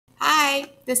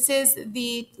Okay, this is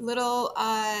the little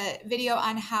video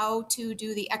on how to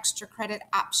do the extra credit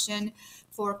option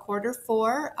for quarter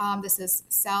 4. This is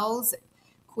Cells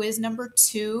quiz number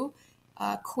 2,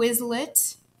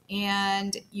 Quizlet,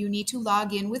 and you need to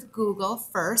log in with Google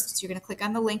first. So you're going to click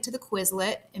on the link to the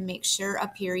Quizlet and make sure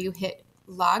up here you hit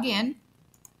log in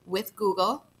with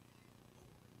Google.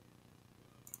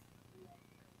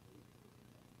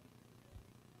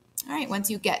 All right, once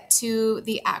you get to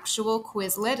the actual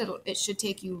Quizlet, it should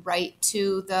take you right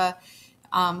to the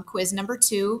quiz number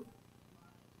 2.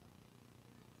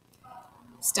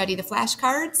 Study the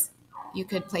flashcards. You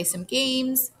could play some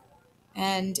games,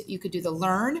 and you could do the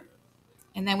learn.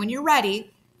 And then when you're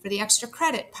ready for the extra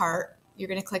credit part, you're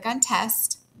going to click on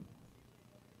test.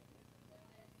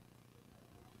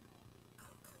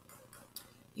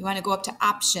 You want to go up to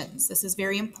options. This is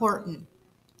very important.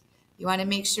 You want to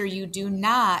make sure you do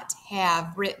not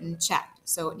have written checked.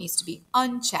 So it needs to be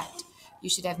unchecked. You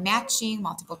should have matching,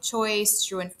 multiple choice,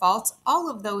 true and false. All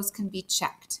of those can be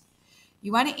checked.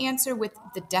 You want to answer with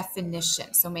the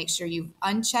definition. So make sure you've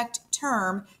unchecked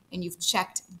term and you've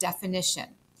checked definition.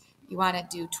 You want to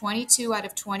do 22 out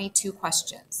of 22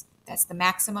 questions. That's the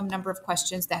maximum number of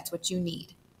questions. That's what you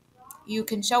need. You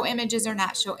can show images or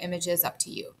not show images, up to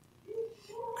you.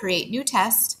 Create new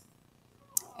test.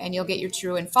 And you'll get your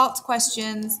true and false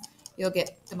questions, you'll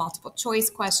get the multiple choice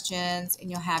questions,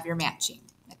 and you'll have your matching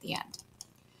at the end.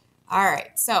 All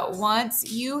right, so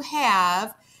once you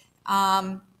have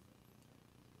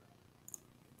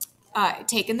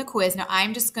taken the quiz, now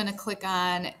I'm just going to click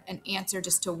on an answer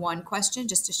just to one question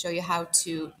just to show you how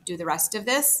to do the rest of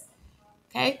this,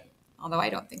 okay? Although I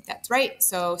don't think that's right.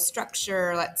 So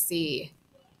structure, let's see.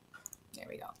 There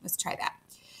we go. Let's try that.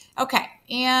 Okay,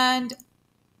 and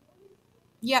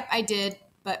yep, I did,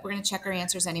 but we're going to check our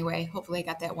answers anyway. Hopefully I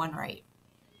got that one right.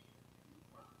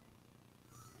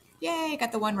 Yay,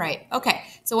 got the one right. Okay,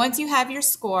 so once you have your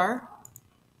score,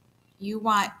 you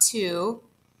want to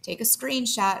take a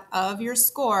screenshot of your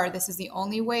score. This is the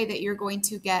only way that you're going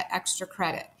to get extra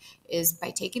credit, is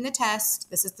by taking the test.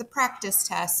 This is the practice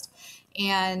test,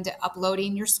 and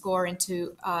uploading your score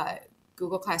into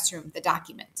Google Classroom, the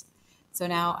document. So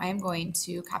now I'm going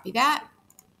to copy that.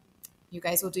 You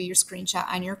guys will do your screenshot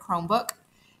on your Chromebook.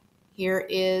 Here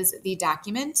is the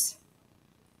document.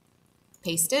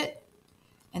 Paste it.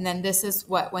 And then this is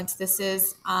what, once this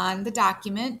is on the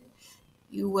document,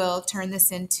 you will turn this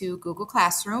into Google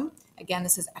Classroom. Again,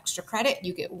 this is extra credit.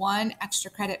 You get one extra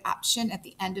credit option at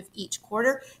the end of each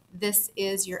quarter. This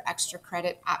is your extra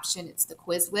credit option. It's the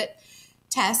Quizlet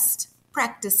test,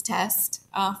 practice test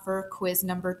for quiz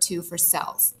number 2 for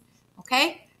Cells.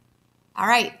 Okay? All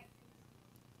right.